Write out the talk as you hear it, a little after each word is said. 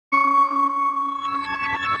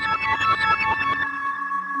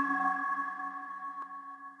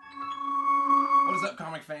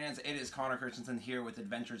fans, it is Connor Christensen here with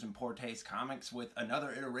Adventures in Poor Taste Comics with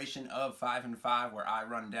another iteration of 5 and 5 where I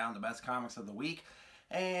run down the best comics of the week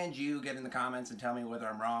and you get in the comments and tell me whether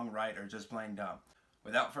I'm wrong, right, or just plain dumb.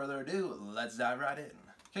 Without further ado, let's dive right in.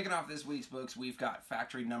 Kicking off this week's books, we've got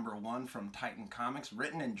Factory Number 1 from Titan Comics,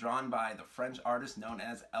 written and drawn by the French artist known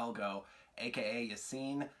as Elgo, aka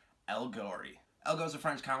Yassine El Ghouri. Elgo is a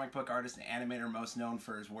French comic book artist and animator most known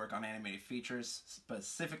for his work on animated features,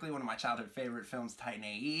 specifically one of my childhood favorite films, Titan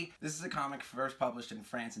AE. This is a comic first published in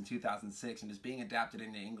France in 2006 and is being adapted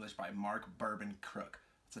into English by Mark Bourbon Crook.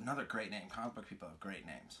 It's another great name. Comic book people have great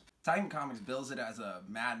names. Titan Comics bills it as a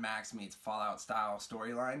Mad Max meets Fallout style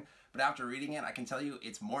storyline, but after reading it, I can tell you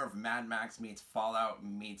it's more of Mad Max meets Fallout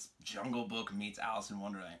meets Jungle Book meets Alice in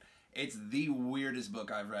Wonderland. It's the weirdest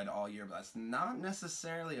book I've read all year, but that's not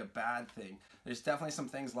necessarily a bad thing. There's definitely some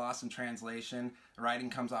things lost in translation. The writing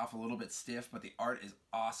comes off a little bit stiff, but the art is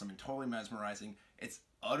awesome and totally mesmerizing. It's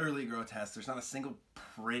utterly grotesque. There's not a single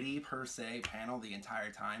pretty, per se, panel the entire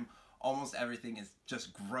time. Almost everything is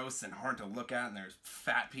just gross and hard to look at, and there's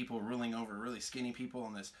fat people ruling over really skinny people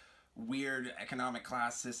in this weird economic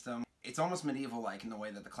class system. It's almost medieval-like in the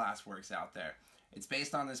way that the class works out there. It's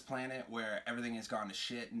based on this planet where everything has gone to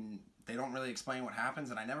shit and they don't really explain what happens,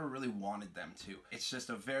 and I never really wanted them to. It's just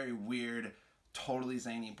a very weird, totally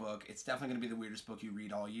zany book. It's definitely going to be the weirdest book you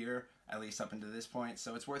read all year, at least up until this point,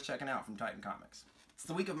 so it's worth checking out from Titan Comics. It's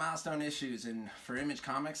the week of milestone issues, and for Image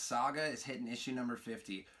Comics, Saga is hitting issue number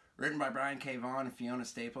 50. Written by Brian K. Vaughan and Fiona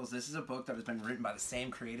Staples, this is a book that has been written by the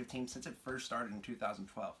same creative team since it first started in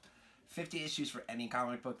 2012. 50 issues for any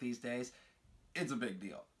comic book these days, it's a big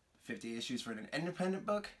deal. 50 issues for an independent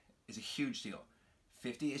book is a huge deal.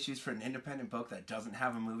 50 issues for an independent book that doesn't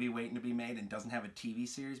have a movie waiting to be made and doesn't have a TV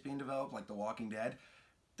series being developed like The Walking Dead,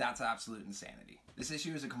 that's absolute insanity. This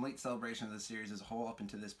issue is a complete celebration of the series as a whole up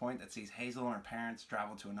until this point that sees Hazel and her parents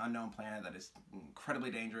travel to an unknown planet that is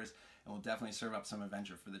incredibly dangerous and will definitely serve up some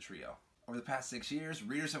adventure for the trio. Over the past 6 years,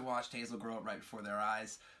 readers have watched Hazel grow up right before their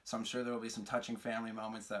eyes, so I'm sure there will be some touching family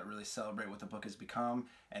moments that really celebrate what the book has become,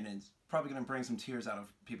 and it's probably going to bring some tears out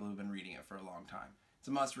of people who've been reading it for a long time. It's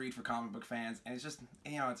a must-read for comic book fans, and it's just,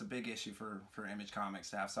 you know, it's a big issue for Image Comics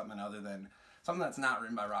to have something other than something that's not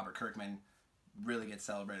written by Robert Kirkman really get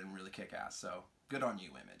celebrated and really kick ass, so good on you,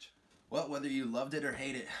 Image. Well, whether you loved it or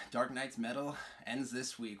hate it, Dark Knight's Metal ends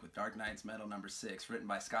this week with Dark Knight's Metal number 6, written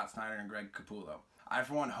by Scott Snyder and Greg Capullo. I,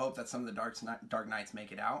 for one, hope that some of the Dark Knights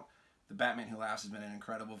make it out. The Batman Who Laughs has been an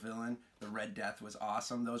incredible villain. The Red Death was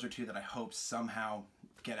awesome. Those are two that I hope somehow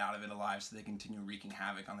get out of it alive so they continue wreaking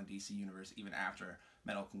havoc on the DC Universe even after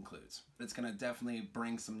Metal concludes. It's going to definitely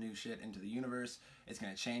bring some new shit into the universe. It's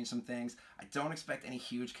going to change some things. I don't expect any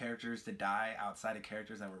huge characters to die outside of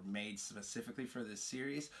characters that were made specifically for this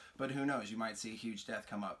series, but who knows, you might see a huge death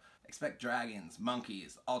come up. Expect dragons,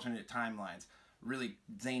 monkeys, alternate timelines, really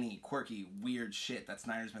zany, quirky, weird shit that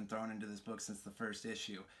Snyder's been throwing into this book since the first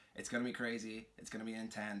issue. It's going to be crazy. It's going to be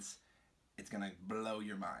intense. It's going to blow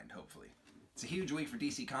your mind, hopefully. It's a huge week for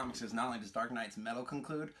DC Comics as not only does Dark Knight's Metal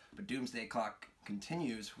conclude, but Doomsday Clock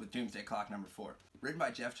continues with Doomsday Clock number 4. Written by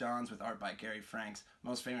Jeff Johns with art by Gary Franks,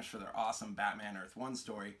 most famous for their awesome Batman Earth 1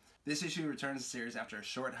 story, this issue returns the series after a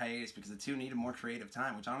short hiatus because the two needed more creative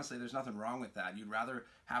time, which honestly there's nothing wrong with that. You'd rather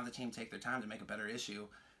have the team take their time to make a better issue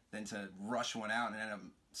than to rush one out and end up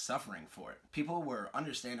suffering for it. People were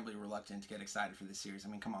understandably reluctant to get excited for this series. I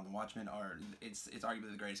mean, come on, The Watchmen it's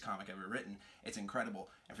arguably the greatest comic ever written. It's incredible.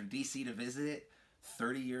 And for DC to visit it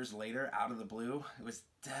 30 years later out of the blue, it was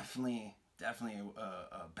definitely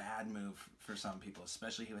a bad move for some people,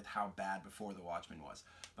 especially with how bad before The Watchmen was.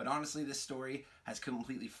 But honestly, this story has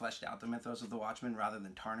completely fleshed out the mythos of The Watchmen rather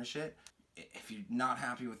than tarnish it. If you're not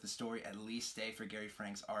happy with the story, at least stay for Gary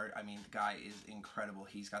Frank's art. I mean, the guy is incredible.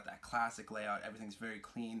 He's got that classic layout. Everything's very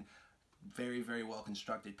clean, very, very well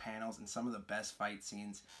constructed panels, and some of the best fight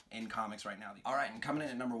scenes in comics right now. Alright, and coming in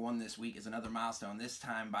at number 1 this week is another milestone, this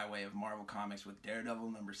time by way of Marvel Comics with Daredevil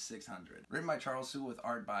number 600. Written by Charles Soule with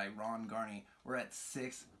art by Ron Garney, we're at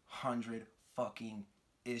 600 fucking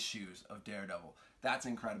issues of Daredevil. That's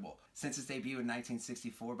incredible. Since its debut in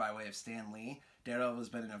 1964 by way of Stan Lee, Daredevil has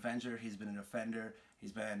been an Avenger, he's been an Defender,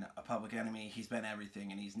 he's been a public enemy, he's been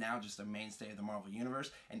everything, and he's now just a mainstay of the Marvel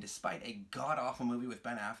Universe. And despite a god-awful movie with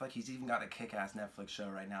Ben Affleck, he's even got a kick-ass Netflix show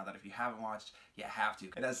right now that if you haven't watched, you have to.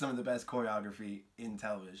 It has some of the best choreography in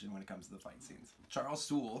television when it comes to the fight scenes. Charles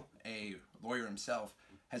Soule, a lawyer himself,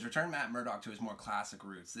 has returned Matt Murdock to his more classic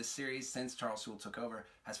roots. This series, since Charles Soule took over,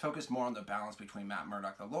 has focused more on the balance between Matt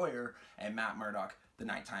Murdock the lawyer and Matt Murdock the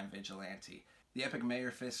nighttime vigilante. The epic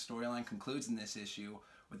Mayor Fisk storyline concludes in this issue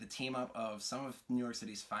with a team up of some of New York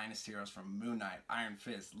City's finest heroes from Moon Knight, Iron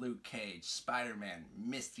Fist, Luke Cage, Spider-Man,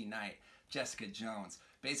 Misty Knight, Jessica Jones.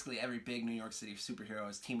 Basically every big New York City superhero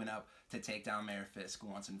is teaming up to take down Mayor Fisk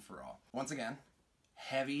once and for all. Once again,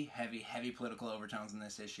 heavy political overtones in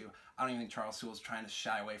this issue. I don't even think Charles Soule's trying to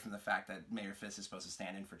shy away from the fact that Mayor Fisk is supposed to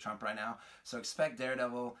stand in for Trump right now. So expect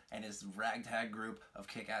Daredevil and his ragtag group of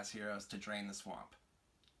kick-ass heroes to drain the swamp.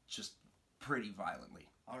 Just pretty violently.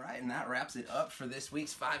 Alright, and that wraps it up for this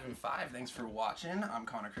week's 5 and 5. Thanks for watching. I'm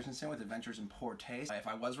Connor Christensen with Adventures in Poor Taste. If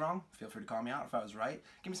I was wrong, feel free to call me out. If I was right,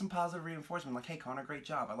 give me some positive reinforcement like, hey Connor, great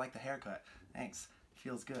job. I like the haircut. Thanks.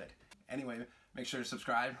 Feels good. Anyway, make sure to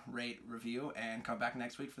subscribe, rate, review, and come back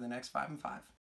next week for the next 5 and 5.